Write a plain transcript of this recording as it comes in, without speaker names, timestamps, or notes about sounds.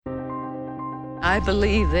I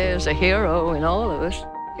believe there's a hero in all of us.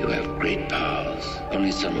 You have great powers,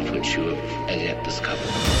 only some of which you have as yet discovered.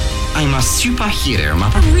 I'm a superhero.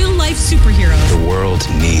 A real-life superhero. The world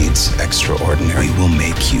needs extraordinary. We will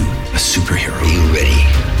make you a superhero. Are you ready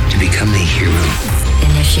to become the hero?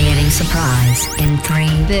 Initiating surprise in 3.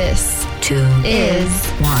 This 2 is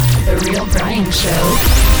 1. The Real Brian Show.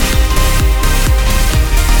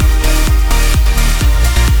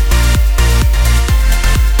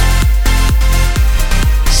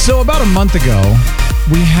 So about a month ago,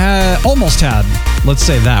 we almost had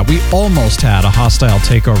a hostile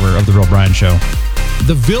takeover of The Real Brian Show.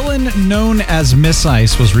 The villain known as Miss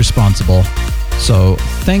Ice was responsible. So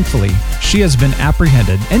thankfully, she has been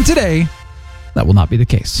apprehended. And today, that will not be the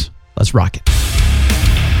case. Let's rock it.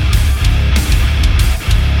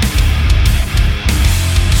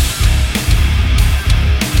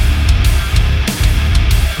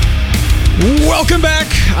 Welcome back.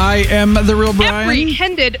 I am The Real Brian.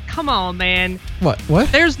 Apprehended? Come on, man. What?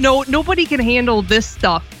 There's nobody can handle this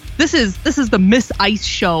stuff. This is the Miss Ice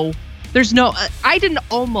show. There's no. I didn't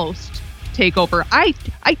almost take over. I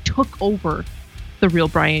took over The Real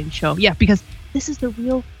Brian Show. Yeah, because this is the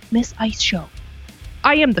real Miss Ice show.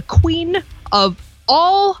 I am the queen of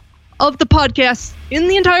all of the podcasts in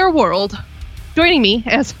the entire world. Joining me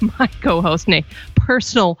as my co-host, nay,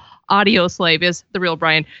 personal audio slave, is The Real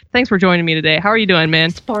Brian. Thanks for joining me today. How are you doing, man?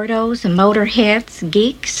 Sportos, motorheads,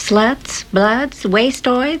 geeks, sluts, bloods,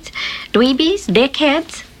 wastoids, dweebies,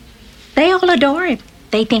 dickheads. They all adore him.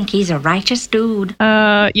 They think he's a righteous dude.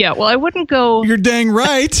 Yeah, well, I wouldn't go... You're dang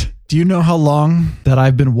right. Do you know how long that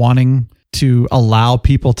I've been wanting to allow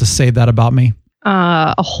people to say that about me?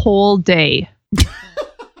 A whole day.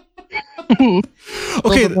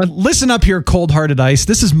 Okay, listen up here, cold-hearted Ice.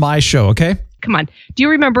 This is my show, okay? Come on. Do you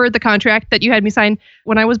remember the contract that you had me sign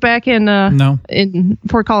when I was back in in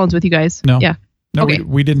Fort Collins with you guys? No. Yeah. No, okay.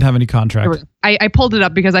 we didn't have any contract. I pulled it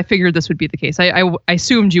up because I figured this would be the case. I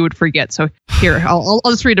assumed you would forget. So here, I'll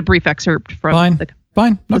just read a brief excerpt from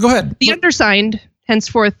Fine. No, go ahead. The undersigned,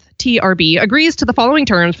 henceforth TRB, agrees to the following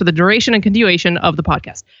terms for the duration and continuation of the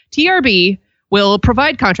podcast. TRB will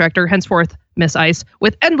provide contractor, henceforth Miss Ice,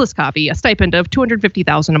 with endless coffee, a stipend of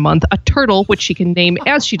 $250,000 a month, a turtle which she can name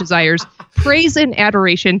as she desires, praise and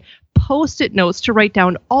adoration, Post-it notes to write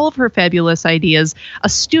down all of her fabulous ideas, a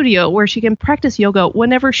studio where she can practice yoga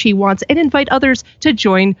whenever she wants and invite others to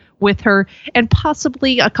join with her, and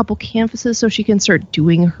possibly a couple canvases so she can start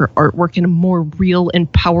doing her artwork in a more real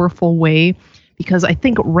and powerful way. Because I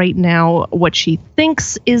think right now what she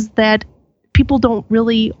thinks is that people don't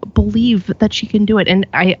really believe that she can do it. And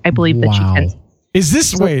I believe that she can. Is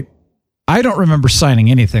this, wait, I don't remember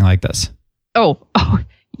signing anything like this. Oh,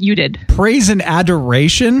 you did. Praise and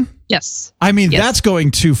adoration? Yes. I mean, that's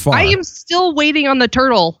going too far. I am still waiting on the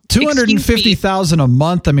turtle. $250,000 a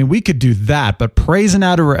month. I mean, we could do that, but praise and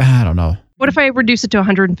adoration, I don't know. What if I reduce it to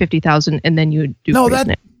 $150,000 and then you do? No,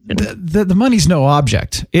 the money's no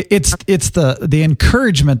object. It's the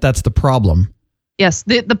encouragement that's the problem. Yes.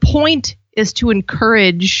 The point is to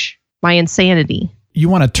encourage my insanity. You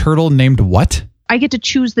want a turtle named what? I get to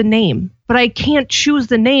choose the name, but I can't choose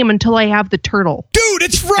the name until I have the turtle. Dude,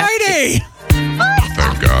 it's Friday!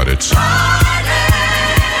 Thank God it's Friday.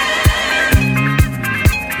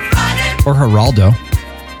 Or Geraldo.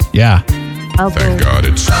 Yeah. Thank God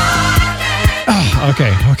it's Friday. Oh,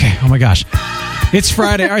 okay. Oh my gosh. It's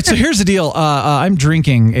Friday. All right, so here's the deal. I'm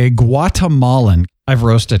drinking a Guatemalan. I've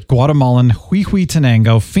roasted Guatemalan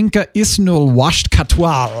Huehuetenango Finca Isnul Washed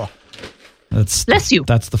Catual. Bless you.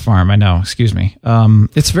 That's the farm. I know. Excuse me.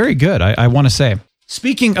 It's very good. I want to say.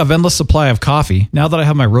 Speaking of endless supply of coffee, now that I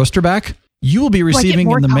have my roaster back, you will be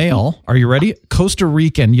receiving in the mail. Are you ready? Costa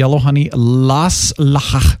Rican Yellow Honey Las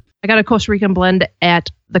Lajas. I got a Costa Rican blend at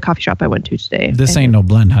the coffee shop I went to today. This ain't no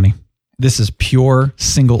blend, honey. This is pure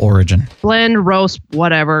single origin. Blend, roast,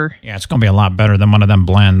 whatever. Yeah, it's going to be a lot better than one of them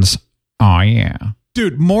blends. Oh, yeah.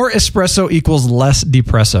 Dude, more espresso equals less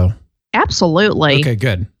depresso. Absolutely. Okay,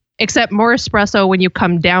 good. Except more espresso when you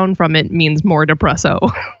come down from it means more depresso.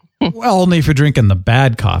 Well, only if you're drinking the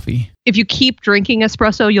bad coffee. If you keep drinking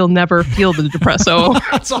espresso, you'll never feel the depresso.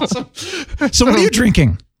 That's awesome. So what are you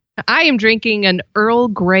drinking? I am drinking an Earl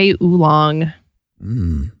Grey Oolong.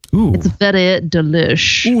 Ooh. It's very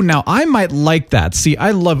delish. Ooh, now I might like that. See,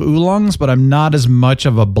 I love oolongs, but I'm not as much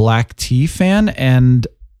of a black tea fan.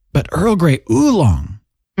 But Earl Grey Oolong.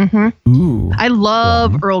 Mm-hmm. Ooh. I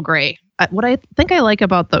love Earl Grey. What I think I like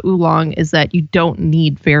about the oolong is that you don't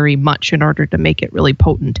need very much in order to make it really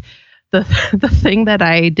potent. The thing that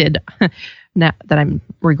I did now that I'm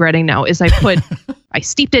regretting now is I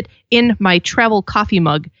steeped it in my travel coffee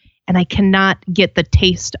mug and I cannot get the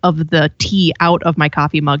taste of the tea out of my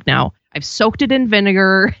coffee mug now. I've soaked it in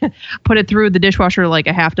vinegar, put it through the dishwasher like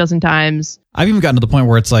a half dozen times. I've even gotten to the point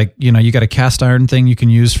where it's like, you got a cast iron thing you can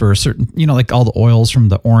use for a certain, like all the oils from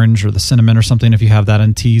the orange or the cinnamon or something if you have that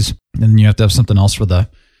in teas. And then you have to have something else for the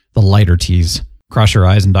lighter teas. Cross your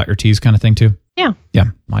eyes and dot your T's kind of thing too. Yeah. Yeah.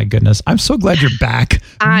 My goodness. I'm so glad you're back.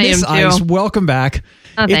 I Miss am too. Ice, welcome back.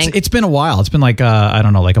 Oh, thanks. It's been a while. It's been like, I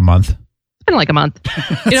don't know, like a month. It's been like a month.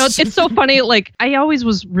 It's so funny. Like, I always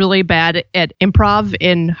was really bad at improv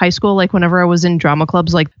in high school. Like, whenever I was in drama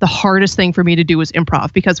clubs, like the hardest thing for me to do was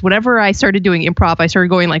improv, because whenever I started doing improv, I started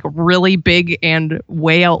going like really big and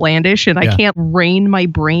way outlandish, and I can't rein my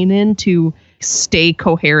brain in to stay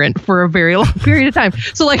coherent for a very long period of time.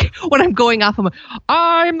 So like when I'm going off,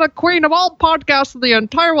 I'm the queen of all podcasts in the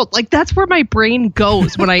entire world. Like, that's where my brain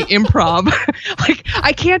goes when I improv. Like,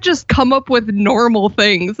 I can't just come up with normal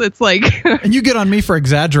things. It's like, and you get on me for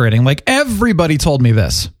exaggerating. Like, everybody told me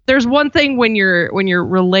this. There's one thing when you're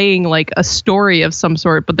relaying like a story of some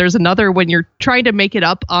sort, but there's another when you're trying to make it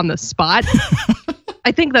up on the spot.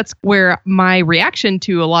 I think that's where my reaction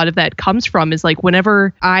to a lot of that comes from, is like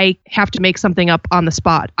whenever I have to make something up on the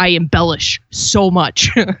spot, I embellish so much.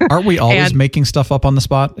 Aren't we always making stuff up on the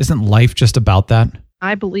spot? Isn't life just about that?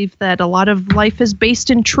 I believe that a lot of life is based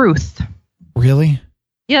in truth. Really?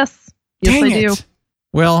 Yes. Yes, Dang I do. it.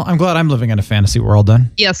 Well, I'm glad I'm living in a fantasy world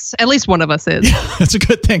then. Yes, at least one of us is. That's a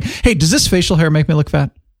good thing. Hey, does this facial hair make me look fat?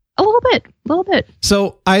 A little bit.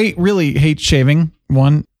 So I really hate shaving.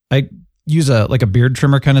 One, I use a beard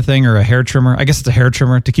trimmer kind of thing, or a hair trimmer. I guess it's a hair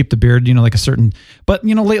trimmer to keep the beard, like a certain, but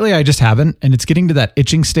lately I just haven't, and it's getting to that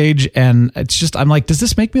itching stage, and it's just, I'm like, does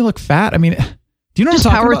this make me look fat? I mean, do you know what I'm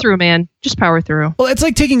talking about? Just power through, man. Just power through. Well, it's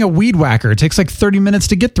like taking a weed whacker. It takes like 30 minutes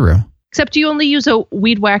to get through. Except you only use a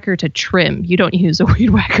weed whacker to trim. You don't use a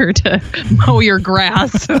weed whacker to mow your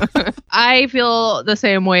grass. I feel the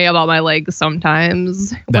same way about my legs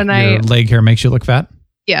sometimes. Your leg hair makes you look fat?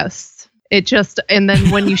 Yes. It just, and then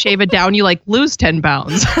when you shave it down, you like lose 10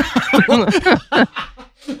 pounds. It's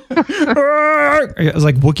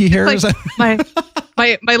like Wookiee hair.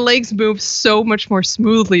 Like my legs move so much more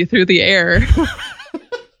smoothly through the air.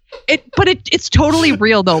 It's totally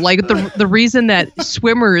real though. Like the reason that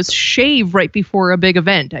swimmers shave right before a big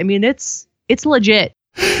event. I mean, it's legit.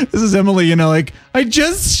 This is Emily, like, I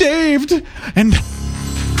just shaved and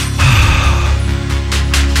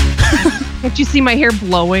Don't you see my hair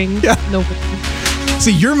blowing? Yeah. No.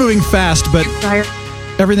 See, you're moving fast, but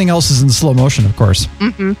everything else is in slow motion, of course.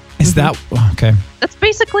 Mm-hmm. Is that okay? That's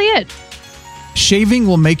basically it. Shaving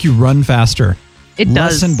will make you run faster. It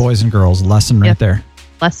does. Lesson, boys and girls. Lesson right there.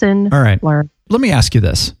 Lesson. All right. Learn. Let me ask you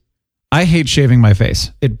this. I hate shaving my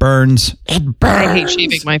face. It burns. I hate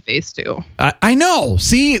shaving my face too. I know.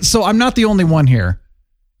 See, so I'm not the only one here.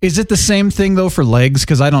 Is it the same thing though for legs?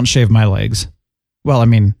 Because I don't shave my legs. Well, I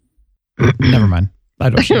mean, never mind. I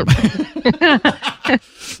don't shave.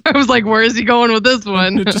 I was like, where is he going with this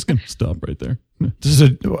one? It's just gonna stop right there. Does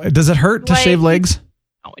it hurt to shave legs?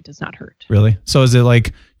 No, it does not hurt. Really? So is it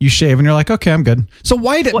like you shave and you're like, okay, I'm good. So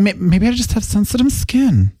why maybe I just have sensitive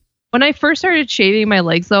skin? When I first started shaving my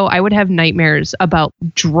legs, though, I would have nightmares about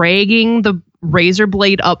dragging the razor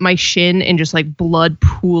blade up my shin and just like blood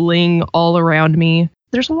pooling all around me.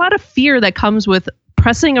 There's a lot of fear that comes with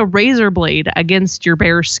pressing a razor blade against your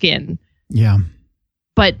bare skin. Yeah.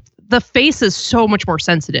 But the face is so much more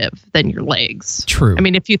sensitive than your legs. True. I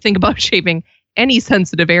mean, if you think about shaving any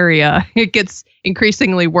sensitive area, it gets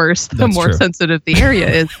increasingly worse the That's more true. sensitive the area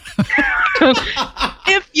is.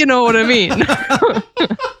 If you know what I mean.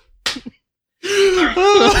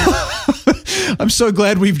 I'm so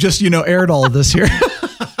glad we've just, aired all of this here.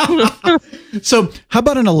 So how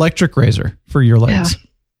about an electric razor for your legs? Yeah.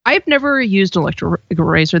 I've never used an electric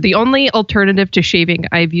razor. The only alternative to shaving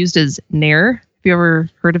I've used is Nair. Have you ever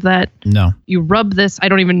heard of that? No. You rub this, I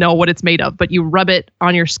don't even know what it's made of, but you rub it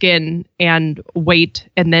on your skin and wait,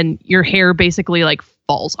 and then your hair basically like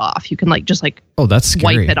falls off. You can oh, that's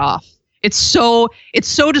scary. wipe it off. It's so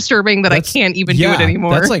disturbing that I can't even do it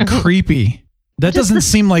anymore. That's like creepy. That doesn't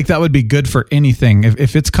seem like that would be good for anything.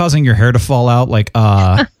 If it's causing your hair to fall out,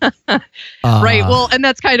 right. Well, and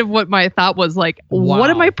that's kind of what my thought was like, what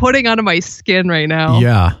am I putting onto my skin right now?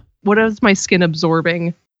 Yeah. What is my skin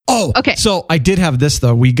absorbing? Oh, okay. So I did have this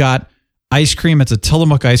though. We got ice cream. It's a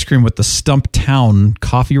Tillamook ice cream with the Stumptown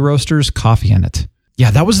coffee roasters coffee in it. Yeah.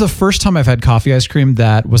 That was the first time I've had coffee ice cream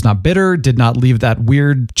that was not bitter, did not leave that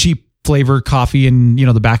weird, cheap flavor coffee in,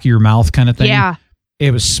 the back of your mouth kind of thing. Yeah.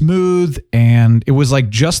 It was smooth, and it was like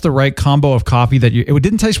just the right combo of coffee that it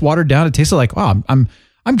didn't taste watered down. It tasted like, wow, I'm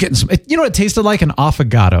getting some, what it tasted like? An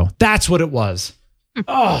affogato. That's what it was. Is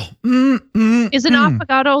an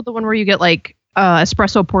affogato the one where you get like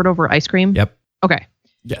espresso poured over ice cream? Yep. Okay.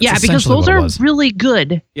 Yeah, Yeah, because those are really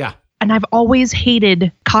good. Yeah. And I've always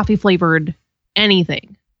hated coffee flavored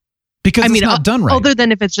anything. Because it's not done right. Other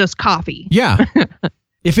than if it's just coffee. Yeah.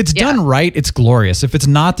 If it's done right, it's glorious. If it's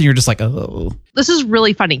not, then you're just like, oh. This is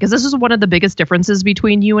really funny because this is one of the biggest differences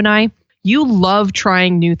between you and I. You love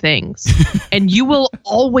trying new things and you will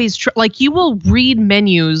always you will read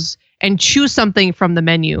menus and choose something from the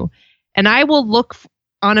menu. And I will look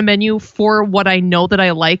on a menu for what I know that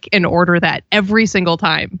I like and order that every single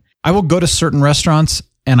time. I will go to certain restaurants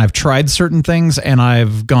and I've tried certain things and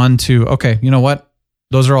I've gone to, okay, you know what?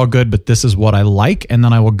 Those are all good, but this is what I like. And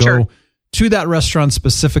then I will go to that restaurant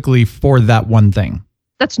specifically for that one thing.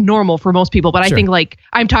 That's normal for most people, but I think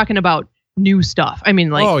I'm talking about new stuff. I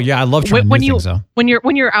mean, oh yeah, I love trying new things though. When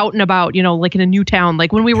you're out and about, like in a new town,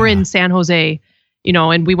 like when we were in San Jose,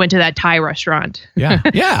 and we went to that Thai restaurant. Yeah.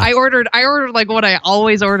 Yeah. I ordered like what I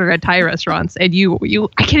always order at Thai restaurants. And you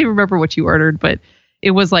I can't even remember what you ordered, but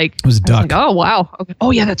it was like, it was duck. Like, oh wow. Okay.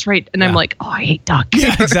 Oh yeah, that's right. And I'm like, oh, I hate duck.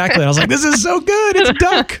 Yeah, exactly. I was like, this is so good. It's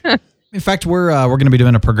duck. In fact, we're going to be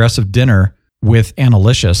doing a progressive dinner with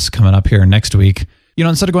Annalicious coming up here next week.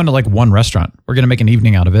 Instead of going to like one restaurant, we're going to make an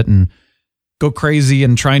evening out of it and go crazy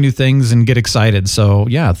and try new things and get excited. So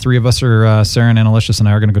yeah, 3 of us are Sarah and Annalicious and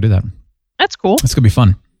I are going to go do that. That's cool. It's going to be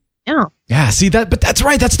fun. Yeah. Yeah. See that, but that's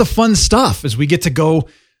right. That's the fun stuff is we get to go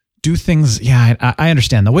do things. Yeah. I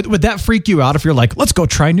understand that. Would that freak you out if you're like, let's go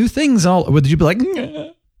try new things? Would you be like,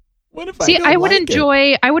 what if I would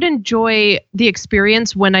enjoy the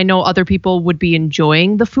experience when I know other people would be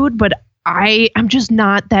enjoying the food, but I'm just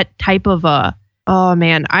not that type of oh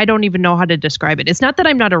man, I don't even know how to describe it. It's not that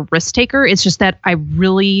I'm not a risk taker. It's just that I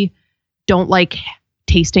really don't like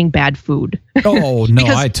tasting bad food. Oh no,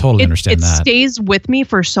 I totally understand that. It stays with me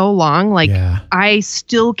for so long. Like I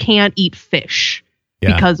still can't eat fish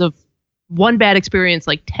because of one bad experience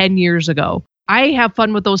like 10 years ago. I have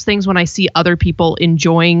fun with those things when I see other people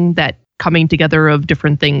enjoying that coming together of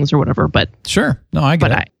different things or whatever. But sure. No, I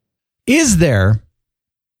get it. Is there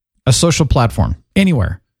a social platform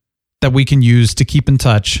anywhere that we can use to keep in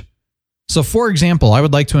touch? So for example, I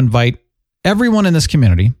would like to invite everyone in this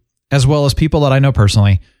community, as well as people that I know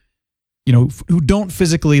personally, who don't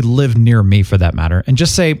physically live near me for that matter, and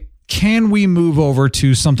just say, can we move over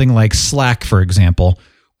to something like Slack, for example,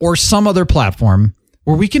 or some other platform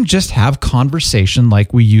where we can just have conversation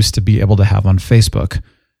like we used to be able to have on Facebook,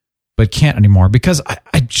 but can't anymore? Because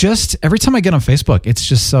I just, every time I get on Facebook,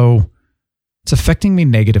 it's affecting me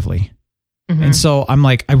negatively. Mm-hmm. And so I'm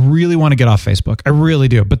like, I really want to get off Facebook. I really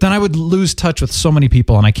do. But then I would lose touch with so many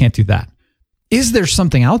people and I can't do that. Is there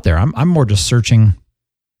something out there? I'm more just searching,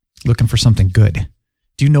 looking for something good.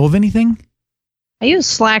 Do you know of anything? I use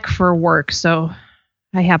Slack for work, so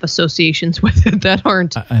I have associations with it that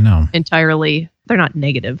aren't entirely, they're not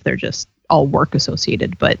negative. They're just all work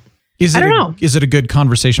associated, but I don't know. Is it a good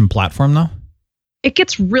conversation platform though? It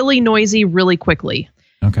gets really noisy really quickly.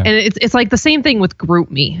 Okay. And it's like the same thing with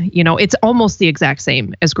GroupMe. It's almost the exact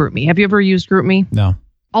same as GroupMe. Have you ever used GroupMe? No.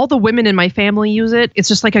 All the women in my family use it. It's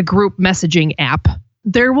just like a group messaging app.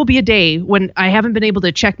 There will be a day when I haven't been able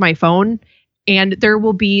to check my phone and there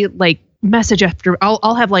will be like message after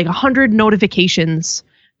I'll have like 100 notifications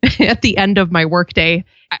at the end of my workday.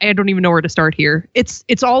 I don't even know where to start here.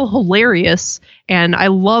 It's all hilarious. And I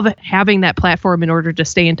love having that platform in order to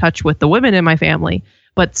stay in touch with the women in my family.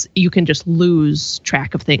 But you can just lose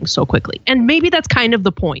track of things so quickly. And maybe that's kind of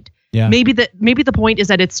the point. Yeah. Maybe the point is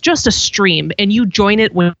that it's just a stream and you join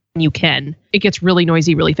it when you can. It gets really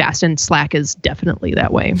noisy really fast, and Slack is definitely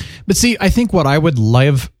that way. But see, I think what I would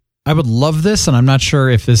love this, and I'm not sure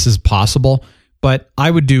if this is possible, but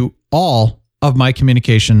I would do all of my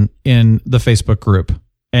communication in the Facebook group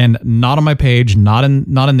and not on my page, not in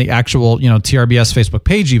the actual, TRBS Facebook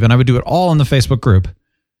page even. I would do it all in the Facebook group.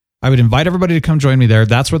 I would invite everybody to come join me there.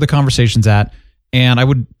 That's where the conversation's at. And I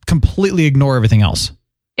would completely ignore everything else.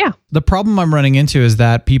 Yeah. The problem I'm running into is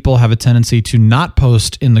that people have a tendency to not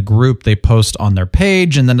post in the group. They post on their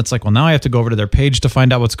page. And then it's like, well, now I have to go over to their page to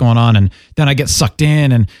find out what's going on. And then I get sucked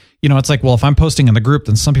in. And, it's like, well, if I'm posting in the group,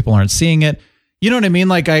 then some people aren't seeing it. You know what I mean?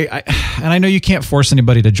 Like and I know you can't force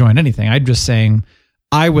anybody to join anything. I'm just saying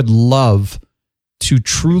I would love to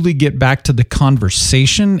truly get back to the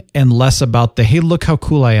conversation and less about the, hey, look how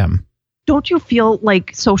cool I am. Don't you feel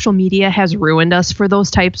like social media has ruined us for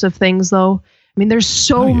those types of things, though? I mean, there's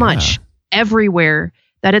so much everywhere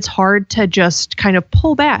that it's hard to just kind of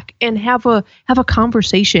pull back and have a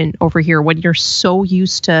conversation over here when you're so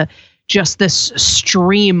used to just this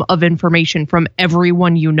stream of information from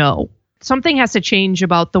everyone you know. something has to change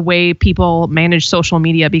about the way people manage social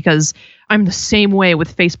media, because I'm the same way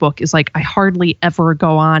with Facebook. Is like I hardly ever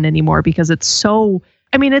go on anymore because it's so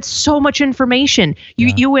much information.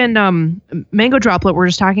 You and Mango Droplet were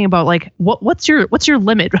just talking about like what's your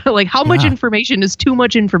limit? Like how much information is too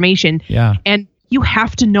much information? Yeah. And you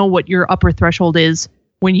have to know what your upper threshold is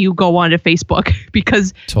when you go onto Facebook,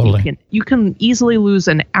 because you can easily lose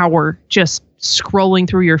an hour just scrolling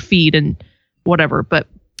through your feed and whatever. But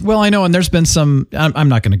well, I know, and there's been some, I'm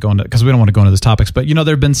not going to go into, because we don't want to go into those topics, but there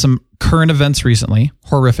have been some current events recently,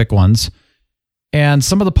 horrific ones. And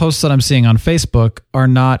some of the posts that I'm seeing on Facebook are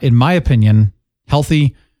not, in my opinion,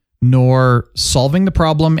 healthy, nor solving the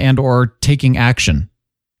problem and or taking action.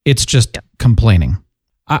 It's just complaining.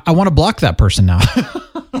 I want to block that person now.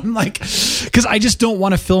 I'm like, because I just don't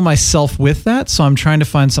want to fill myself with that. So I'm trying to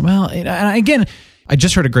find some, and again, I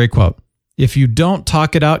just heard a great quote. If you don't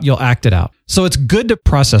talk it out, you'll act it out. So it's good to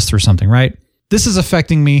process through something, right? This is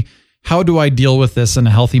affecting me. How do I deal with this in a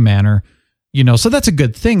healthy manner? So that's a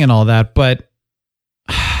good thing and all that. But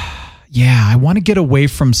yeah, I want to get away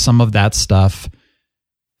from some of that stuff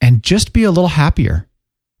and just be a little happier.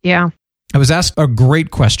 Yeah. I was asked a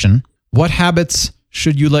great question. What habits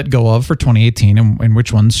should you let go of for 2018 and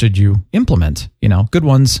which ones should you implement? Good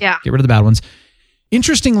ones, get rid of the bad ones.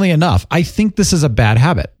 Interestingly enough, I think this is a bad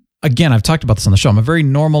habit. Again, I've talked about this on the show. I'm a very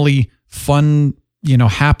normally fun,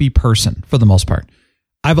 happy person for the most part.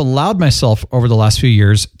 I've allowed myself over the last few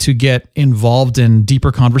years to get involved in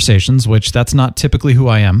deeper conversations, which that's not typically who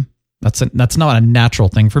I am. That's not a natural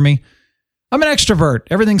thing for me. I'm an extrovert.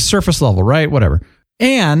 Everything's surface level, right? Whatever.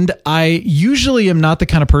 And I usually am not the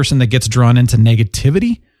kind of person that gets drawn into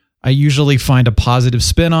negativity. I usually find a positive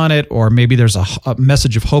spin on it, or maybe there's a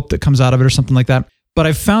message of hope that comes out of it or something like that. But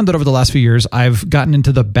I've found that over the last few years, I've gotten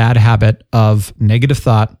into the bad habit of negative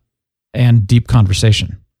thought and deep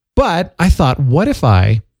conversation. But I thought, what if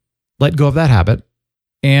I let go of that habit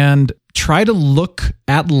and try to look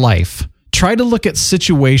at life, try to look at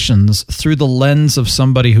situations through the lens of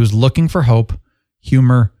somebody who's looking for hope,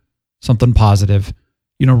 humor, something positive,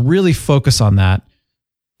 really focus on that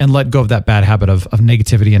and let go of that bad habit of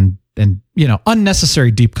negativity and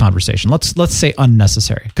unnecessary deep conversation. Let's say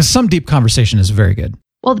unnecessary, because some deep conversation is very good.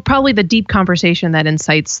 Well, probably the deep conversation that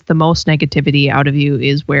incites the most negativity out of you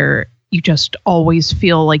is where you just always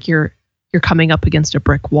feel like you're coming up against a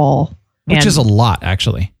brick wall. Which is a lot,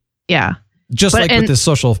 actually. Yeah. Just with this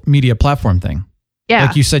social media platform thing. Yeah.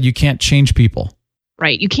 Like you said, you can't change people.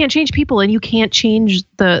 Right. You can't change people, and you can't change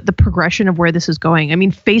the progression of where this is going. I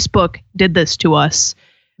mean, Facebook did this to us.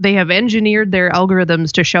 They have engineered their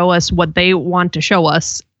algorithms to show us what they want to show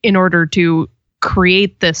us in order to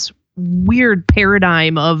create this weird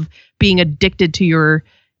paradigm of being addicted to your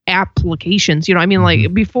applications.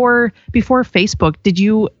 Like before Facebook, did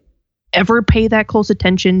you ever pay that close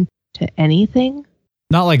attention to anything?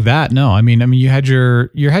 Not like that. No. I mean, you had your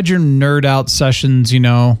nerd out sessions, you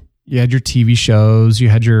had your TV shows, you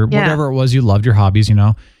had your whatever it was you loved, your hobbies,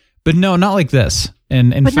 but no, not like this.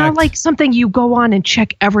 And in fact, not like something you go on and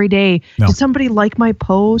check every day. No. Did somebody like my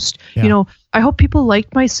post? Yeah. I hope people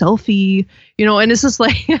liked my selfie, and it's just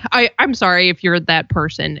like, I'm sorry if you're that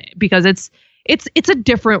person, because it's a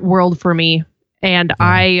different world for me. And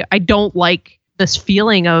I don't like this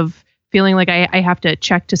feeling like I have to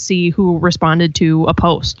check to see who responded to a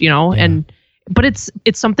post, but it's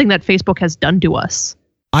something that Facebook has done to us.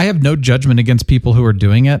 I have no judgment against people who are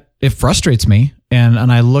doing it. It frustrates me. And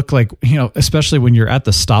I look like, especially when you're at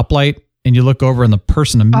the stoplight and you look over and the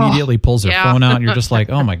person immediately pulls their phone out and you're just like,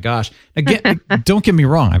 oh my gosh. Again, don't get me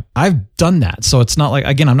wrong. I've done that. So it's not like,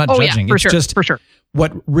 again, I'm not judging. Yeah, for sure.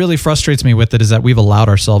 What really frustrates me with it is that we've allowed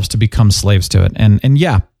ourselves to become slaves to it. And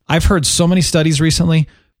yeah, I've heard so many studies recently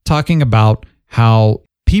talking about how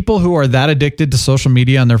people who are that addicted to social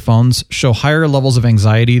media on their phones show higher levels of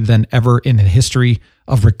anxiety than ever in the history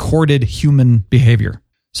of recorded human behavior.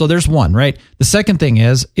 So there's one, right? The second thing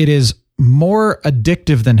is it is more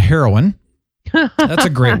addictive than heroin. That's a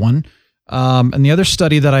great one. And the other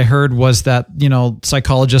study that I heard was that,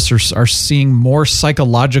 psychologists are seeing more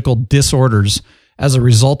psychological disorders as a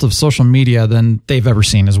result of social media than they've ever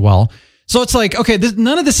seen as well. So it's like, okay,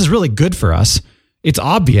 none of this is really good for us. It's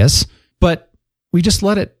obvious, but we just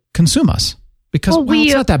let it consume us because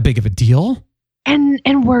it's not that big of a deal.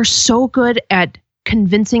 And we're so good at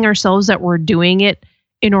convincing ourselves that we're doing it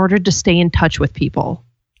in order to stay in touch with people.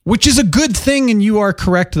 Which is a good thing, and you are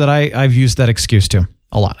correct that I've used that excuse too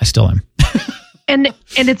a lot. I still am. and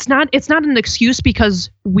it's not an excuse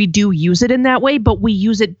because we do use it in that way, but we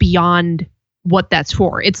use it beyond what that's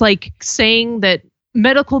for. It's like saying that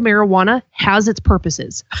medical marijuana has its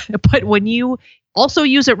purposes, but when you also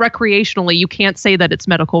use it recreationally, you can't say that it's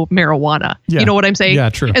medical marijuana. Yeah. You know what I'm saying? Yeah,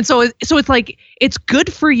 true. And so it's like, it's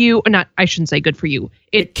good for you. Not, I shouldn't say good for you.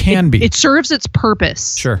 It can be. It serves its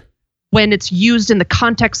purpose. Sure. When it's used in the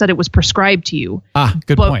context that it was prescribed to you.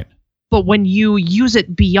 Good point. But when you use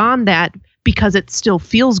it beyond that, because it still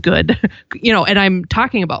feels good, and I'm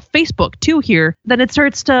talking about Facebook too here, then it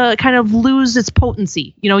starts to kind of lose its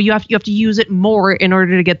potency. You have to use it more in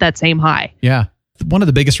order to get that same high. Yeah. One of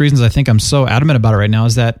the biggest reasons I think I'm so adamant about it right now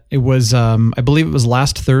is that it was, I believe it was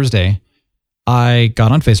last Thursday, I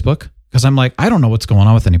got on Facebook because I'm like, I don't know what's going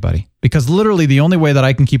on with anybody, because literally the only way that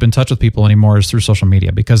I can keep in touch with people anymore is through social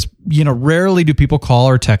media, because, rarely do people call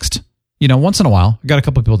or text, once in a while. I got a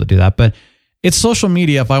couple of people that do that, but it's social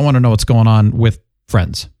media if I want to know what's going on with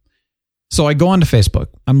friends. So I go onto Facebook.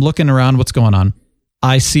 I'm looking around what's going on.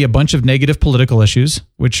 I see a bunch of negative political issues,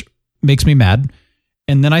 which makes me mad.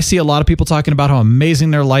 And then I see a lot of people talking about how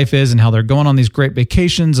amazing their life is and how they're going on these great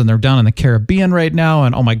vacations and they're down in the Caribbean right now.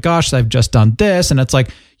 And oh my gosh, I've just done this. And it's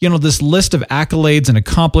like, this list of accolades and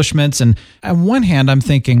accomplishments. And on one hand, I'm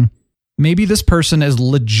thinking maybe this person is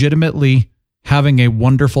legitimately having a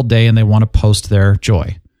wonderful day and they want to post their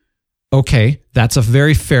joy. Okay, that's a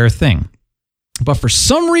very fair thing. But for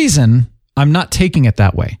some reason, I'm not taking it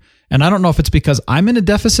that way. And I don't know if it's because I'm in a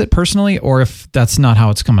deficit personally or if that's not how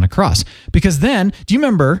it's coming across. Because then, do you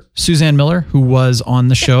remember Suzanne Miller, who was on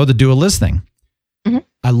the show, the Do a Liz thing? Mm-hmm.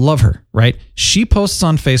 I love her, right? She posts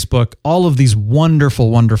on Facebook all of these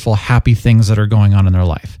wonderful, wonderful, happy things that are going on in their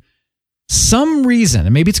life. Some reason,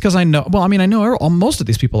 and maybe it's because I know most of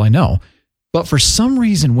these people I know, but for some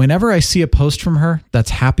reason, whenever I see a post from her that's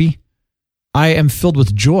happy, I am filled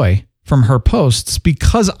with joy from her posts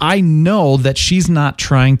because I know that she's not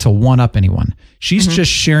trying to one-up anyone. She's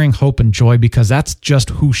just sharing hope and joy because that's just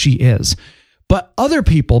who she is. But other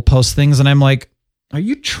people post things and I'm like, are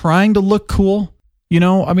you trying to look cool?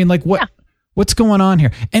 What's going on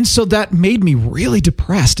here? And so that made me really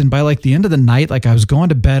depressed. And by the end of the night, I was going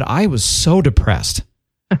to bed, I was so depressed.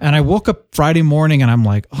 And I woke up Friday morning and I'm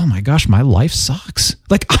like, oh my gosh, my life sucks.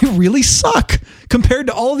 I really suck compared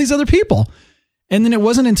to all of these other people. And then it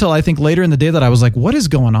wasn't until I think later in the day that I was like, what is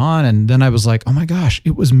going on? And then I was like, oh my gosh,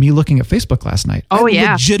 it was me looking at Facebook last night. I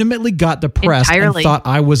legitimately got depressed and thought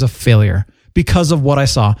I was a failure because of what I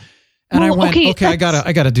saw. And I went, okay, I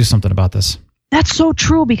gotta do something about this. That's so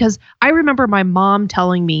true, because I remember my mom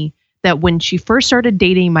telling me that when she first started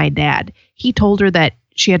dating my dad, he told her that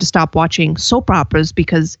she had to stop watching soap operas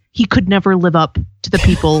because he could never live up to the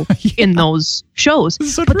people in those shows.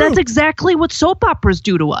 So but that's exactly what soap operas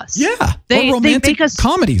do to us. Yeah. They romantic make us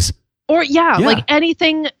comedies. Or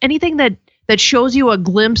anything that shows you a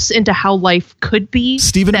glimpse into how life could be.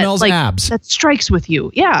 Stephen Amell's abs. That strikes with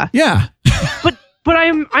you. Yeah. Yeah. But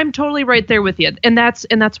I'm totally right there with you. And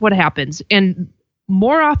that's what happens. And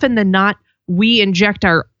more often than not, we inject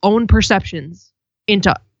our own perceptions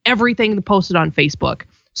into everything posted on Facebook.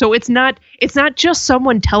 So it's not just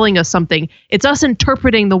someone telling us something. It's us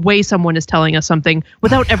interpreting the way someone is telling us something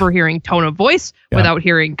without ever hearing tone of voice, without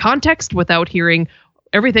hearing context, without hearing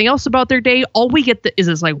everything else about their day. All we get is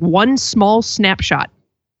this one small snapshot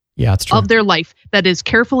it's true. of their life that is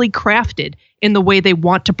carefully crafted in the way they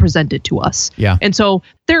want to present it to us. Yeah. And so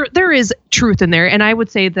there is truth in there. And I would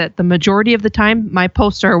say that the majority of the time, my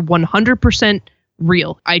posts are 100%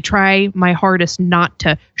 real. I try my hardest not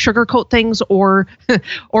to sugarcoat things or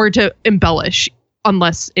to embellish,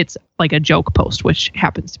 unless it's a joke post, which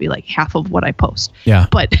happens to be half of what I post. Yeah.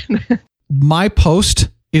 But my post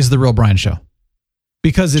is The Real Brian Show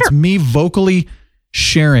because it's me vocally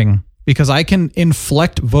sharing, because I can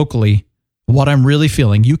inflect vocally what I'm really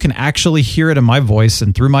feeling. You can actually hear it in my voice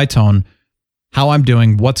and through my tone, how I'm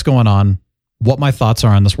doing, what's going on, what my thoughts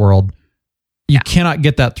are on this world. You cannot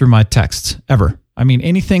get that through my texts ever. I mean,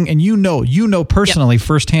 anything, and you know personally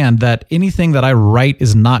firsthand that anything that I write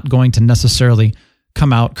is not going to necessarily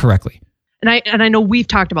come out correctly. And I know we've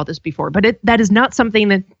talked about this before, but that is not something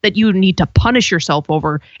that you need to punish yourself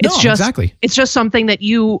over. It's just something that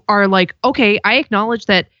you are like, okay, I acknowledge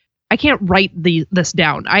that I can't write this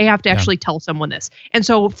down. I have to actually tell someone this. And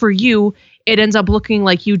so for you, it ends up looking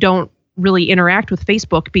like you don't really interact with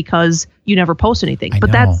Facebook because you never post anything.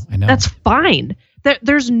 That's fine.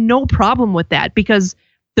 There's no problem with that, because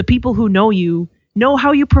the people who know you know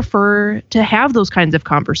how you prefer to have those kinds of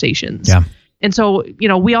conversations. Yeah. And so,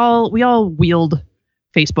 we all wield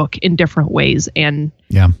Facebook in different ways, and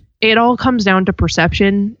it all comes down to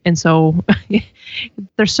perception. And so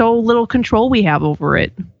there's so little control we have over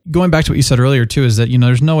it. Going back to what you said earlier too, is that,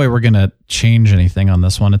 there's no way we're going to change anything on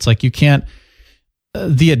this one. It's like, you can't,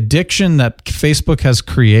 the addiction that Facebook has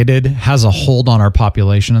created has a hold on our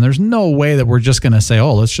population. And there's no way that we're just going to say,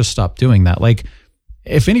 oh, let's just stop doing that. Like,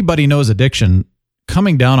 if anybody knows addiction,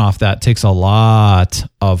 coming down off that takes a lot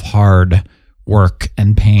of hard work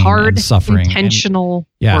and pain and suffering. Intentional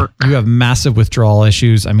work. You have massive withdrawal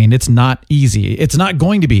issues. I mean, it's not easy. It's not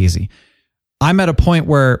going to be easy. I'm at a point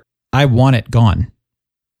where I want it gone.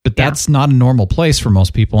 But that's not a normal place for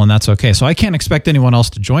most people, and that's okay. So I can't expect anyone else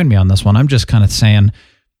to join me on this one. I'm just kind of saying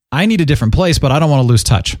I need a different place, but I don't want to lose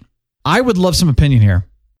touch. I would love some opinion here.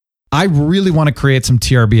 I really want to create some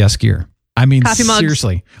TRBS gear. I mean, coffee mugs.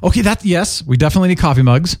 Seriously. Okay, yes, we definitely need coffee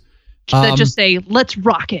mugs. That just say, let's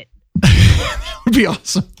rock it. That would be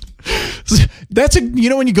awesome. That's when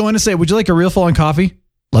you go in and say, would you like a real full-on coffee?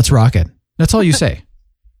 Let's rock it. That's all you say.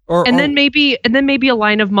 And then maybe a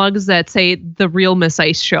line of mugs that say the real Miss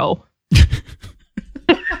Ice show.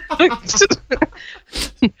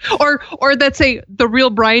 or that say the real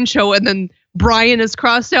Brian show, and then Brian is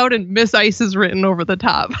crossed out and Miss Ice is written over the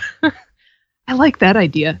top. I like that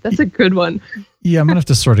idea. That's a good one. Yeah, I'm gonna have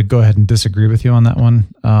to sort of go ahead and disagree with you on that one.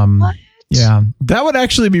 What? Yeah, that would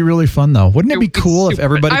actually be really fun, though. Wouldn't it be cool if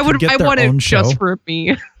everybody could get their own show? Just for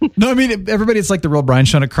me. No, I mean, everybody, it's like the real Brian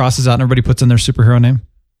show, and it crosses out and everybody puts in their superhero name.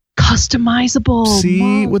 Customizable.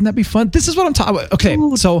 See, wouldn't that be fun? This is what I'm talking about. Okay,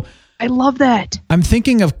 dude, so I love that. I'm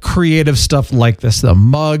thinking of creative stuff like this, the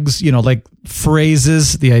mugs, like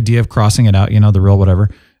phrases, the idea of crossing it out, the real whatever,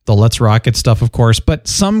 the let's rock it stuff, of course, but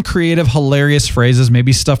some creative, hilarious phrases,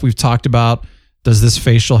 maybe stuff we've talked about. Does this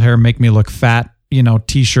facial hair make me look fat?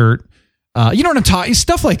 T-shirt, you know what I'm talking,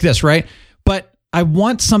 stuff like this, right? But I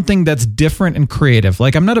want something that's different and creative.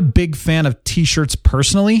 Like, I'm not a big fan of T-shirts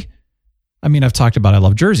personally. I mean, I've talked about I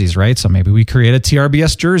love jerseys, right? So maybe we create a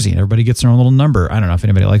TRBS jersey and everybody gets their own little number. I don't know if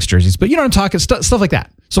anybody likes jerseys, but you know what I'm talking, stuff like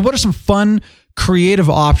that. So what are some fun, creative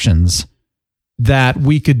options that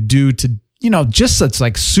we could do to, just that's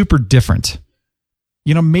like super different?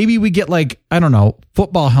 Maybe we get like, I don't know,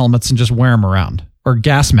 football helmets and just wear them around, or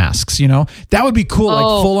gas masks, that would be cool.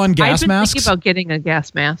 Like full on gas masks. I've been thinking about getting a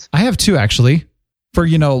gas mask. I have two actually for,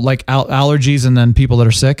 like allergies and then people that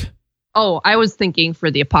are sick. Oh, I was thinking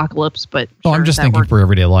for the apocalypse, but sure, I'm just thinking for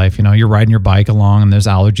everyday life. You're riding your bike along and there's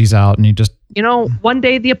allergies out and you just... one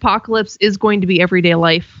day the apocalypse is going to be everyday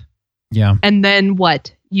life. Yeah. And then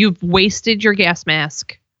what? You've wasted your gas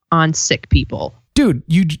mask on sick people. Dude,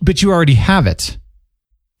 but you already have it.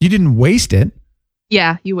 You didn't waste it.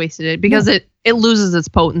 Yeah, you wasted it because it loses its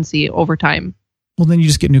potency over time. Well, then you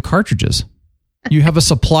just get new cartridges. You have a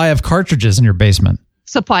supply of cartridges in your basement.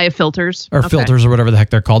 Supply of filters. Or filters or whatever the heck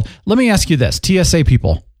they're called. Let me ask you this, TSA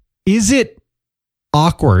people. Is it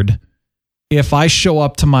awkward if I show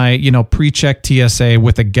up to my, pre-check TSA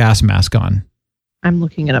with a gas mask on? I'm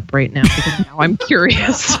looking it up right now because now I'm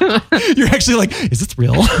curious. You're actually like, is this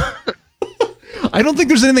real? I don't think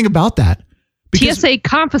there's anything about that. TSA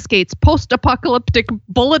confiscates post-apocalyptic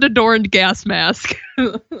bullet-adorned gas mask.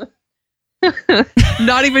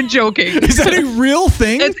 Not even joking. Is that a real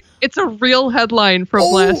thing? It's a real headline from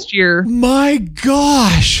last year. My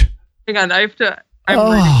gosh. Hang on, I have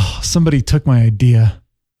to... somebody took my idea.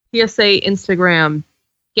 TSA Instagram,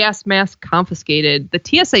 gas mask confiscated. The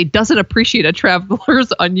TSA doesn't appreciate a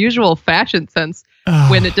traveler's unusual fashion sense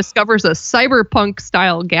when it discovers a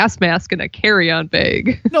cyberpunk-style gas mask in a carry-on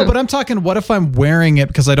bag. No, but I'm talking, what if I'm wearing it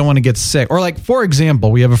because I don't want to get sick? Or like, for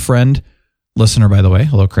example, we have a friend, listener, by the way.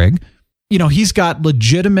 Hello, Craig. He's got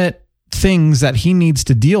legitimate things that he needs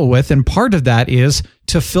to deal with. And part of that is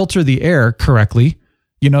to filter the air correctly,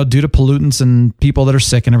 due to pollutants and people that are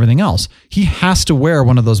sick and everything else. He has to wear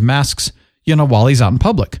one of those masks, while he's out in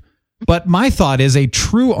public. But my thought is a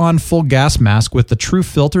true on full gas mask with the true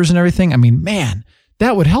filters and everything. I mean, man,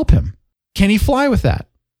 that would help him. Can he fly with that?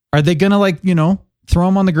 Are they going to throw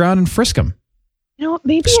him on the ground and frisk him?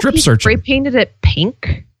 Maybe strip if he search spray painted it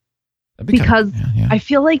pink. Because I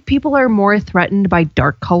feel like people are more threatened by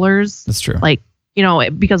dark colors. That's true. Like,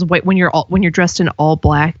 because when you're dressed in all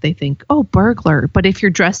black, they think, oh, burglar. But if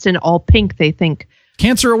you're dressed in all pink, they think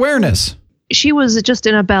cancer awareness. She was just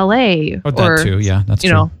in a ballet. Oh, that too. Yeah, that's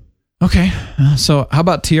true. Okay. So how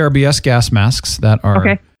about TRBS gas masks that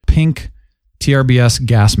are pink TRBS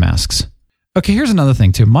gas masks? Okay, here's another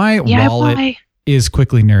thing too. My wallet is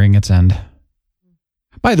quickly nearing its end.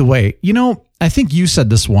 By the way, I think you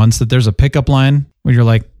said this once, that there's a pickup line where you're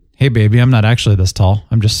like, hey, baby, I'm not actually this tall.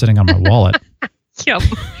 I'm just sitting on my wallet. Yep.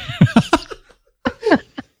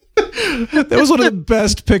 That was one of the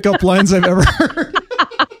best pickup lines I've ever heard.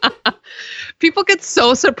 People get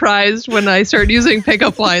so surprised when I start using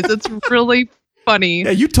pickup lines. It's really funny.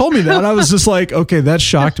 Yeah, you told me that. I was just like, okay, that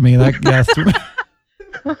shocked me.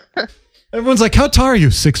 Everyone's like, how tall are you?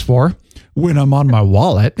 6'4". When I'm on my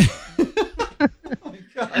wallet.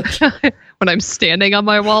 When I'm standing on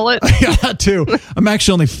my wallet. Yeah, that too. I'm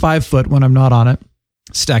actually only 5 foot when I'm not on it.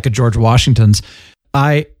 Stack of George Washingtons.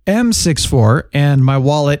 I am 6'4", and my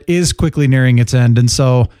wallet is quickly nearing its end. And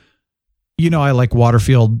so, I like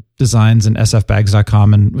Waterfield Designs and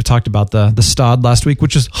sfbags.com. And we talked about the Stod last week,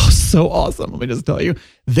 which is so awesome. Let me just tell you,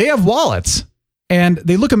 they have wallets and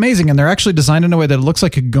they look amazing. And they're actually designed in a way that it looks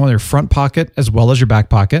like it could go in your front pocket as well as your back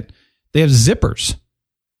pocket. They have zippers.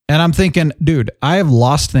 And I'm thinking, dude, I have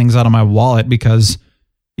lost things out of my wallet because,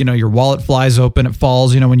 your wallet flies open, it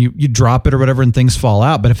falls, when you drop it or whatever and things fall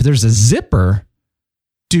out. But if there's a zipper,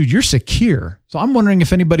 dude, you're secure. So I'm wondering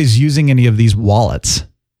if anybody's using any of these wallets.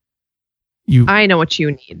 I know what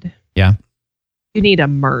you need. Yeah. You need a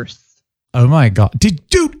Mirth. Oh my God.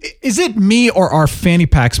 Dude, is it me or are fanny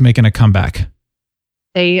packs making a comeback?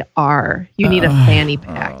 They are. You need a fanny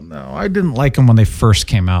pack. Oh no, I didn't like them when they first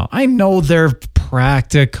came out. I know they're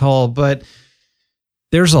practical, but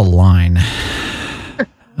there's a line.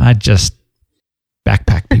 I just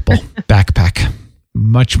backpack people. Backpack.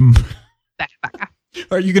 Much. Backpack.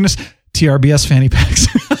 Are you going to TRBS fanny packs?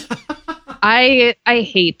 I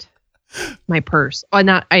hate my purse.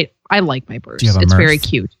 I like my purse. Do you have a It's Mirth? very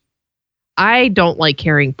cute. I don't like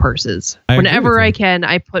carrying purses. Whenever I can,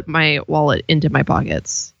 I put my wallet into my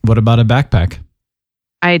pockets. What about a backpack?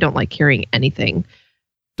 I don't like carrying anything.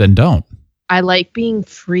 Then don't. I like being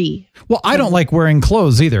free. Well, I don't like wearing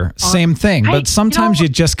clothes either. Same thing. But sometimes you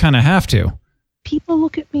just kind of have to. People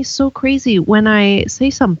look at me so crazy when I say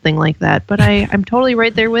something like that, but I'm totally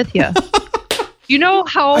right there with you. You know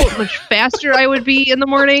how much faster I would be in the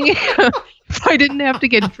morning if I didn't have to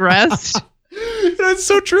get dressed? That's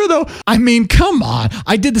so true, though. I mean, come on.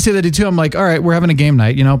 I did this the other day, too. I'm like, all right, we're having a game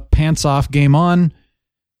night. Pants off, game on.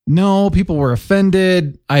 No, people were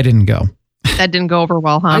offended. I didn't go. That didn't go over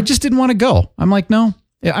well, huh? I just didn't want to go. I'm like, no.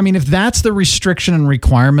 I mean, if that's the restriction and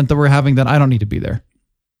requirement that we're having, then I don't need to be there.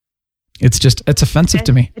 It's offensive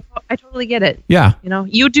to me. I totally get it. Yeah.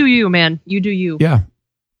 You do you, man. You do you. Yeah.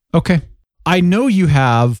 Okay. I know you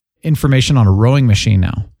have information on a rowing machine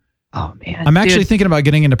now. Oh, man. I'm actually thinking about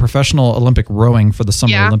getting into professional Olympic rowing for the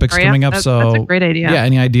Summer Olympics coming up. That's a great idea. Yeah.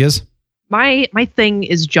 Any ideas? My thing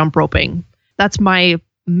is jump roping. That's my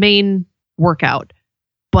main workout.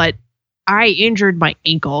 But I injured my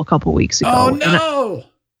ankle a couple weeks ago. Oh, no.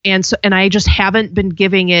 And I just haven't been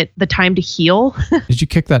giving it the time to heal. Did you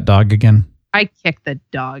kick that dog again? I kicked the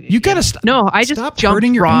dog. You got to stop. No, I just stop jumped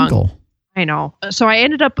hurting your wrong. ankle. I know. So I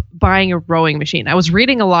ended up buying a rowing machine. I was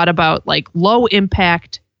reading a lot about low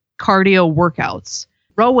impact cardio workouts.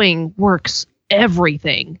 Rowing works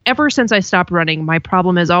everything. Ever since I stopped running, my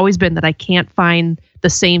problem has always been that I can't find the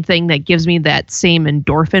same thing that gives me that same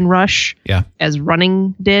endorphin rush as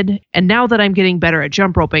running did. And now that I'm getting better at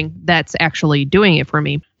jump roping, that's actually doing it for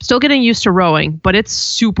me. Still getting used to rowing, but it's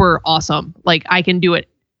super awesome. I can do it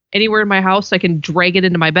anywhere in my house. I can drag it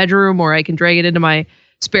into my bedroom, or I can drag it into my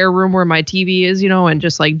spare room where my TV is, and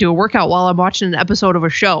just do a workout while I'm watching an episode of a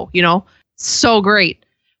show, so great.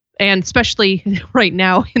 And especially right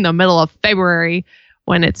now in the middle of February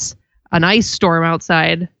when it's an ice storm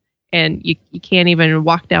outside and you can't even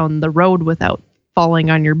walk down the road without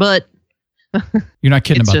falling on your butt. You're not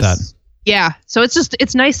kidding about that. Yeah. So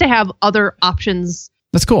it's nice to have other options.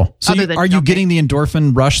 That's cool. So are you getting the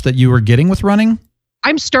endorphin rush that you were getting with running?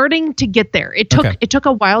 I'm starting to get there. It took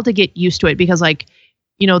a while to get used to it because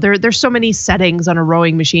there's so many settings on a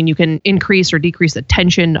rowing machine. You can increase or decrease the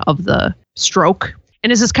tension of the stroke.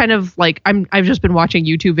 And it's just kind of I've just been watching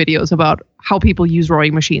YouTube videos about how people use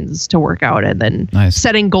rowing machines to work out and then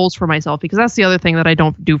setting goals for myself, because that's the other thing that I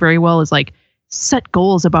don't do very well is set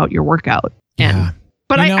goals about your workout.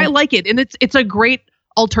 But I like it. And it's a great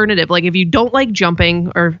alternative. If you don't like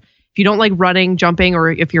jumping, or if you don't like running, jumping, or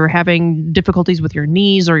if you're having difficulties with your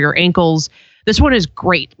knees or your ankles, this one is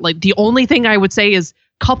great. The only thing I would say is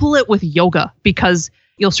couple it with yoga, because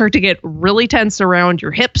you'll start to get really tense around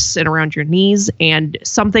your hips and around your knees, and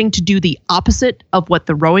something to do the opposite of what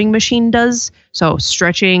the rowing machine does. So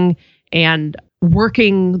stretching and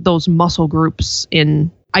working those muscle groups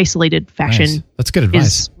in isolated fashion. Nice. That's good advice.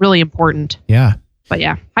 Is really important. Yeah. But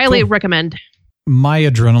yeah, highly recommend. My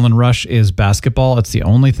adrenaline rush is basketball. It's the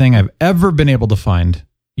only thing I've ever been able to find,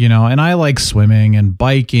 and I like swimming and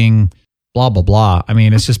biking, blah, blah, blah. I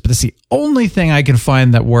mean, but it's the only thing I can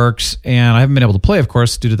find that works. And I haven't been able to play, of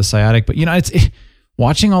course, due to the sciatic. But,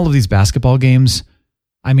 watching all of these basketball games,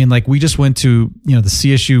 I mean, we just went to, the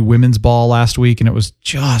CSU women's ball last week, and it was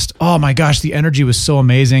just, oh my gosh, the energy was so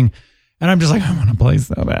amazing. And I'm just I want to play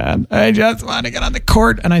so bad. I just want to get on the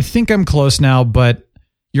court. And I think I'm close now. But,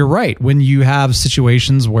 you're right. When you have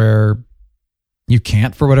situations where you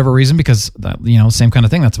can't for whatever reason, because same kind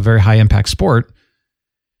of thing. That's a very high impact sport.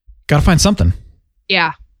 Got to find something.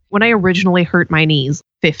 Yeah. When I originally hurt my knees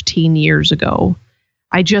 15 years ago,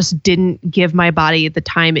 I just didn't give my body the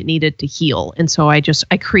time it needed to heal. And so I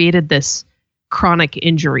created this chronic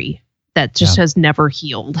injury that just has never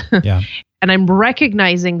healed. Yeah. And I'm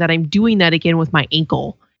recognizing that I'm doing that again with my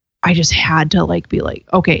ankle. I just had to be like,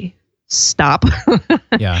 okay, stop.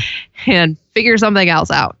 Yeah. And figure something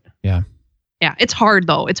else out. Yeah. Yeah. It's hard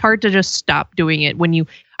though. It's hard to just stop doing it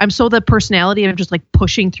I'm so the personality of just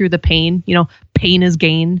pushing through the pain, pain is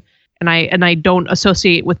gain. And I don't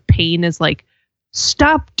associate with pain as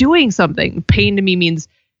stop doing something. Pain to me means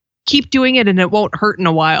keep doing it and it won't hurt in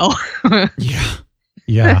a while. Yeah.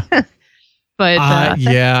 Yeah. But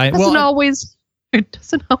it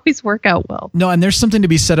doesn't always work out well. No, and there's something to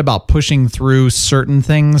be said about pushing through certain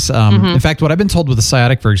things. In fact, what I've been told with the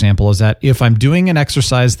sciatic, for example, is that if I'm doing an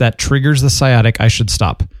exercise that triggers the sciatic, I should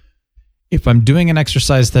stop. If I'm doing an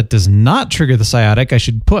exercise that does not trigger the sciatic, I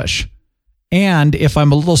should push. And if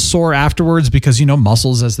I'm a little sore afterwards, because,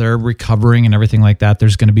 muscles as they're recovering and everything like that,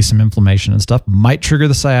 there's going to be some inflammation and stuff, might trigger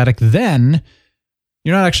the sciatic, then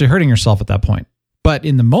you're not actually hurting yourself at that point. But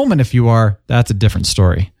in the moment, if you are, that's a different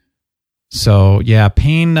story. So yeah,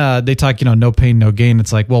 pain, they talk, no pain, no gain.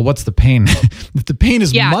 It's like, well, what's the pain? If the pain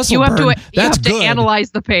is muscle burn, that's you have to good.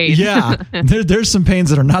 Analyze the pain. Yeah. There's some pains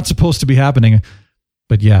that are not supposed to be happening.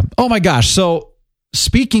 But yeah. Oh my gosh. So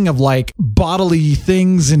speaking of bodily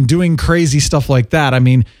things and doing crazy stuff like that, I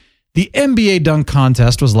mean, the NBA dunk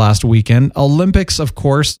contest was last weekend. Olympics, of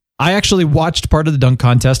course. I actually watched part of the dunk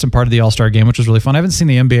contest and part of the All-Star game, which was really fun. I haven't seen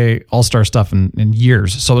the NBA All-Star stuff in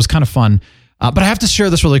years, so it was kind of fun. But I have to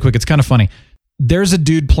share this really quick. It's kind of funny. There's a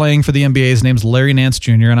dude playing for the NBA. His name's Larry Nance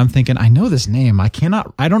Jr., and I'm thinking, I know this name. I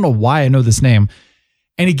don't know why I know this name.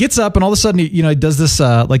 And he gets up and all of a sudden, he does this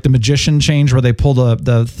the magician change where they pull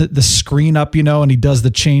the screen up, and he does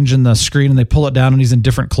the change in the screen and they pull it down and he's in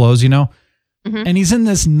different clothes, And he's in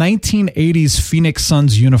this 1980s Phoenix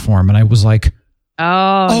Suns uniform. And I was like,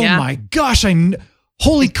 oh yeah. My gosh,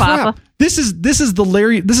 holy crap. Papa. This is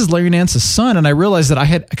Larry Nance's son. And I realized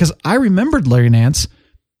that because I remembered Larry Nance.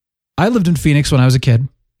 I lived in Phoenix when I was a kid.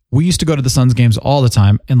 We used to go to the Suns games all the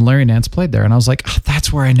time, and Larry Nance played there. And I was like,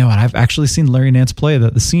 that's where I know it. I've actually seen Larry Nance play,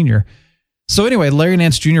 the senior. So anyway, Larry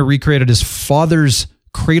Nance Jr. recreated his father's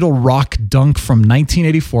cradle rock dunk from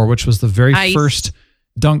 1984, which was the very first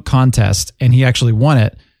dunk contest. And he actually won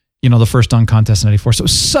it, the first dunk contest in 84. So it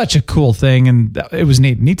was such a cool thing. And it was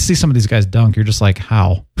neat to see some of these guys dunk. You're just like,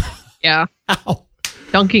 how? Yeah. How?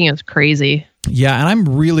 Dunking is crazy. Yeah. And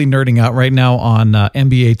I'm really nerding out right now on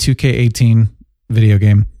NBA 2K18 video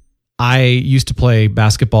game. I used to play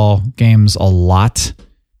basketball games a lot,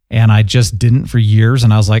 and I just didn't for years.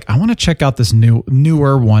 And I was like, I want to check out this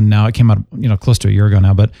newer one now. It came out, close to a year ago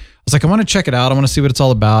now, but I was like, I want to check it out. I want to see what it's all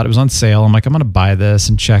about. It was on sale. I'm like, I'm going to buy this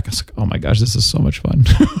and check. I was like, oh my gosh, this is so much fun.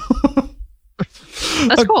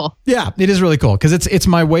 That's cool. Yeah, it is really cool because it's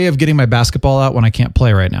my way of getting my basketball out when I can't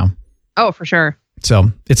play right now. Oh, for sure.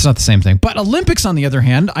 So it's not the same thing. But Olympics, on the other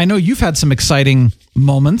hand, I know you've had some exciting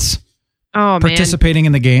moments. Oh, participating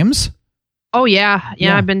in the games. Oh yeah.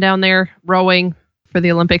 I've been down there rowing for the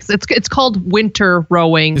Olympics. It's called winter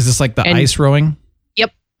rowing. Is this like the ice rowing?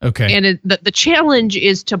 Yep. Okay. And the challenge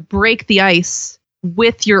is to break the ice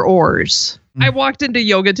with your oars. I walked into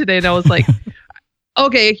yoga today and I was like,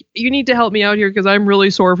 okay, you need to help me out here because I'm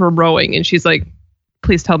really sore from rowing. And she's like,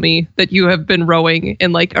 please tell me that you have been rowing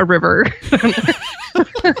in a river.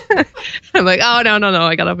 I'm like, oh, no.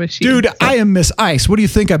 I got a machine. Dude, I am Miss Ice. What do you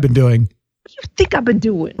think I've been doing? What do you think I've been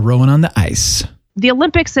doing? Rowing on the ice. The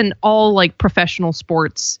Olympics and all professional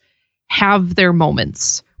sports have their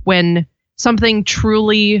moments when something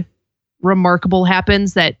truly remarkable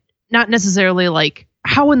happens that not necessarily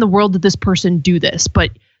how in the world did this person do this? But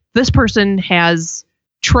this person has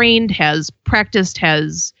trained, has practiced,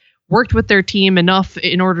 has worked with their team enough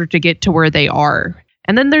in order to get to where they are.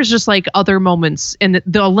 And then there's just other moments. And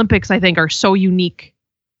the Olympics, I think, are so unique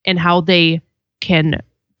in how they can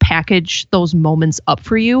package those moments up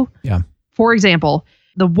for you. Yeah. For example,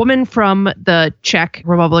 the woman from the Czech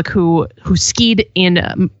Republic who skied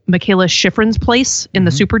in Michaela Schifrin's place in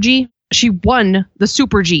the Super G, she won the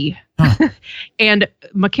Super G. Huh. And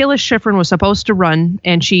Michaela Schifrin was supposed to run,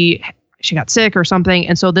 and she got sick or something.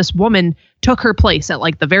 And so this woman took her place at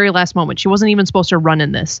the very last moment. She wasn't even supposed to run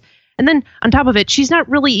in this. And then on top of it, she's not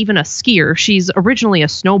really even a skier. She's originally a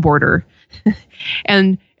snowboarder.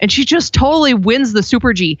 and she just totally wins the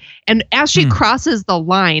Super G. And as she crosses the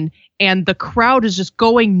line and the crowd is just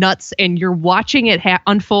going nuts, and you're watching it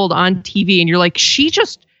unfold on TV, and you're like, she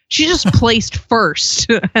just placed first.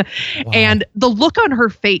 Wow. And the look on her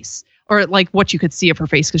face, or like what you could see of her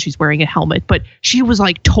face because she's wearing a helmet, but she was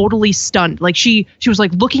like totally stunned. Like she was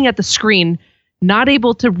like looking at the screen, not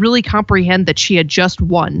able to really comprehend that she had just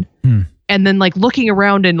won. And then like looking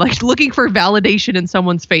around and like looking for validation in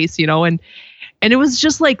someone's face, you know, and it was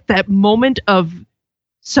just like that moment of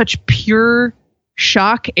such pure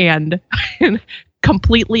shock and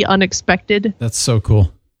completely unexpected. That's so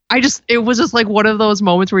cool. It was just like one of those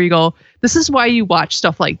moments where you go, this is why you watch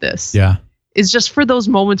stuff like this. Yeah. Is just for those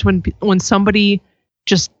moments when somebody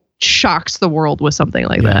just shocks the world with something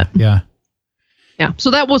like that. Yeah. Yeah.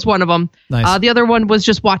 So that was one of them. Nice. The other one was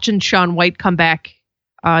just watching Shaun White come back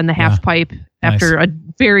in the half pipe after a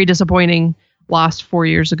very disappointing loss 4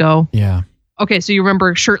 years ago. Yeah. Okay, so you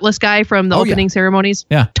remember shirtless guy from the opening ceremonies?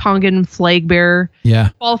 Yeah. Tongan flag bearer. Yeah.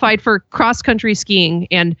 Qualified for cross-country skiing.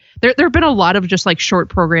 And there have been a lot of just like short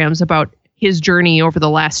programs about his journey over the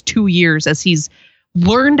last 2 years as he's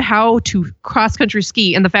learned how to cross-country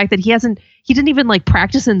ski, and the fact that he didn't even like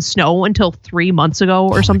practice in snow until 3 months ago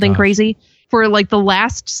or something crazy. For like the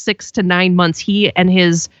last 6 to 9 months, he and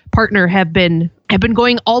his partner have been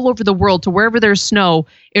going all over the world to wherever there's snow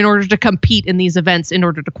in order to compete in these events, in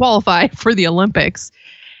order to qualify for the Olympics.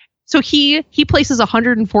 So he places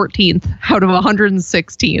 114th out of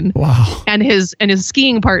 116. Wow. And his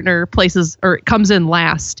skiing partner comes in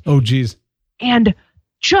last. Oh geez. And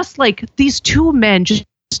just like these two men just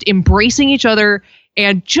embracing each other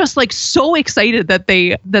and just like so excited that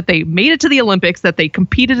they made it to the Olympics, that they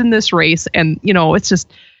competed in this race. And, you know, it's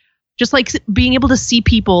just like being able to see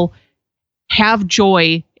people have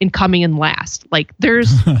joy in coming in last. Like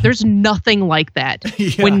there's nothing like that.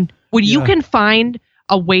 Yeah. When you can find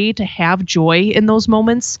a way to have joy in those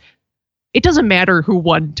moments, it doesn't matter who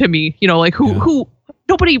won to me, you know, like who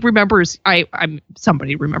nobody remembers.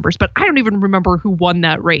 Somebody remembers, but I don't even remember who won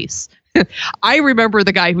that race. I remember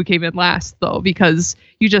the guy who came in last though, because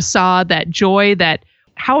you just saw that joy, that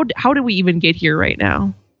how do we even get here right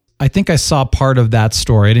now? I think I saw part of that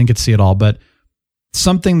story. I didn't get to see it all, but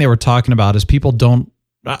something they were talking about is people don't,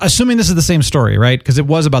 assuming this is the same story, right? Because it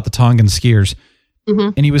was about the Tongan skiers. Mm-hmm.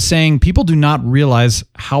 And he was saying people do not realize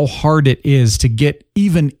how hard it is to get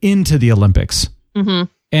even into the Olympics.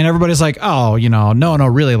 Mm-hmm. And everybody's like, oh, you know, no,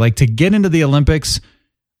 really. Like to get into the Olympics,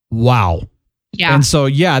 wow. Yeah. And so,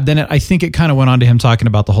 then I think it kind of went on to him talking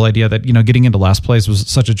about the whole idea that, you know, getting into last place was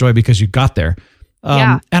such a joy because you got there.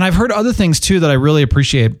 And I've heard other things too that I really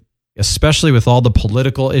appreciate, especially with all the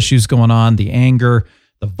political issues going on, the anger,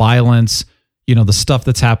 the violence, you know, the stuff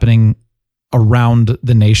that's happening around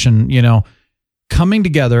the nation, you know, coming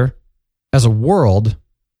together as a world,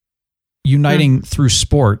 uniting through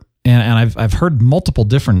sport. And I've heard multiple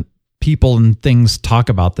different people and things talk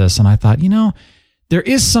about this. And I thought, you know, there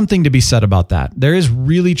is something to be said about that. There is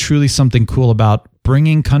really, truly something cool about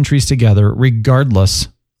bringing countries together, regardless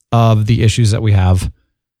of the issues that we have.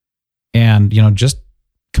 And, you know, just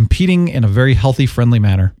competing in a very healthy, friendly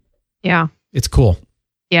manner. Yeah. It's cool.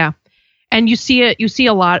 Yeah. And you see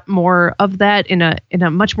a lot more of that in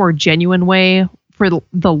a much more genuine way for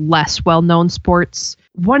the less well-known sports.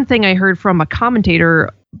 One thing I heard from a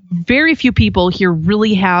commentator, very few people here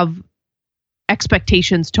really have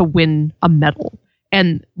expectations to win a medal.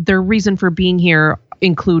 And their reason for being here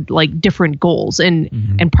include like different goals. And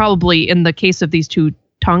probably in the case of these two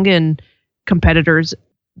Tongan competitors,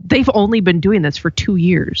 they've only been doing this for 2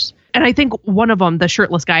 years. And I think one of them, the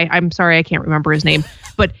shirtless guy, I'm sorry, I can't remember his name,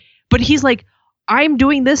 but he's like, I'm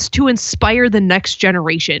doing this to inspire the next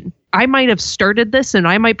generation. I might have started this and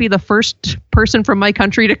I might be the first person from my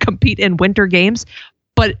country to compete in winter games,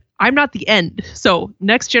 but I'm not the end. So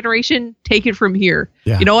next generation, take it from here.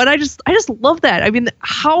 Yeah. You know, and I just love that. I mean,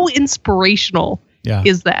 how inspirational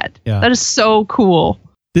is that? Yeah. That is so cool.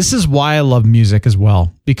 This is why I love music as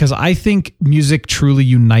well, because I think music truly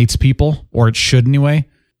unites people, or it should anyway.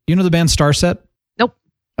 You know the band Starset? Nope.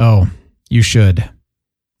 Oh, you should.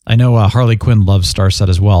 I know Harley Quinn loves Starset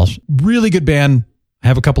as well. Really good band. I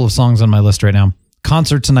have a couple of songs on my list right now.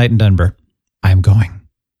 Concert tonight in Denver. I am going.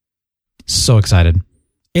 So excited.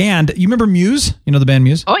 And you remember Muse? You know the band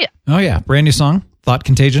Muse? Oh, yeah. Oh, yeah. Brand new song, Thought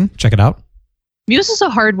Contagion. Check it out. Muse is a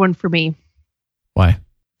hard one for me. Why?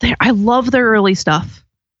 I love their early stuff.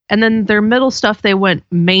 And then their middle stuff, they went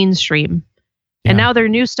mainstream. Yeah. And now their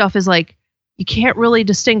new stuff is like, you can't really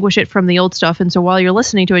distinguish it from the old stuff. And so while you're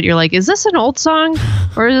listening to it, you're like, is this an old song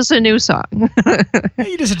or is this a new song?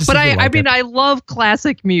 You just have to. But I love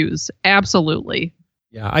classic Muse. Absolutely.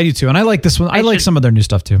 Yeah, I do too. And I like this one. I like some of their new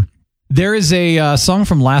stuff too. There is a song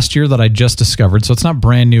from last year that I just discovered, so it's not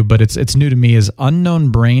brand new, but it's new to me. Is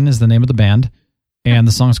Unknown Brain is the name of the band, and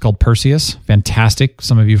the song is called Perseus. Fantastic.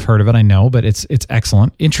 Some of you have heard of it, I know, but it's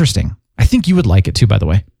excellent. Interesting. I think you would like it too, by the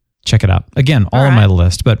way. Check it out. Again, all on my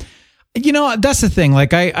list, but you know, that's the thing.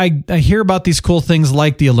 Like I hear about these cool things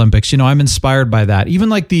like the Olympics. You know, I'm inspired by that. Even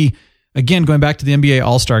like again, going back to the NBA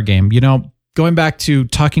All-Star game, you know, going back to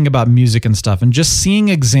talking about music and stuff and just seeing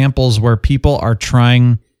examples where people are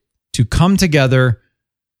trying to come together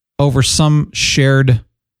over some shared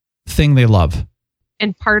thing they love.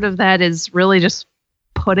 And part of that is really just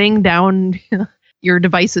putting down your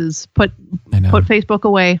devices, put Facebook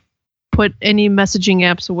away, put any messaging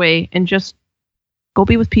apps away, and just go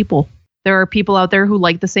be with people. There are people out there who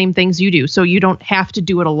like the same things you do, so you don't have to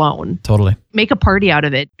do it alone. Totally. Make a party out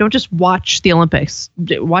of it. Don't just watch the Olympics.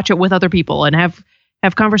 Watch it with other people and have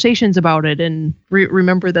conversations about it, and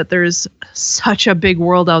remember that there's such a big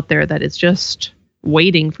world out there that is just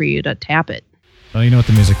waiting for you to tap it. Well, you know what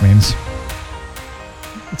the music means.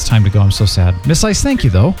 It's time to go. I'm so sad. Miss Ice, thank you,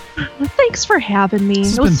 though. Thanks for having me.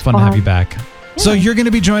 It's been fun to have you back. Yeah. So you're going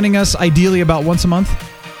to be joining us ideally about once a month?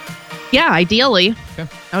 Yeah, ideally. Okay.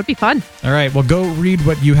 That would be fun. All right. Well, go read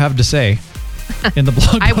what you have to say in the blog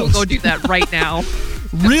post. I will go do that right now.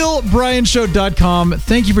 RealBrianShow.com.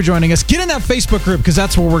 Thank you for joining us. Get in that Facebook group because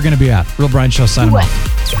that's where we're going to be at. Real Brian Show, signing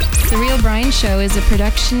off. The Real Brian Show is a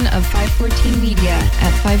production of 514 Media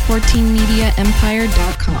at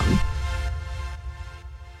 514mediaempire.com.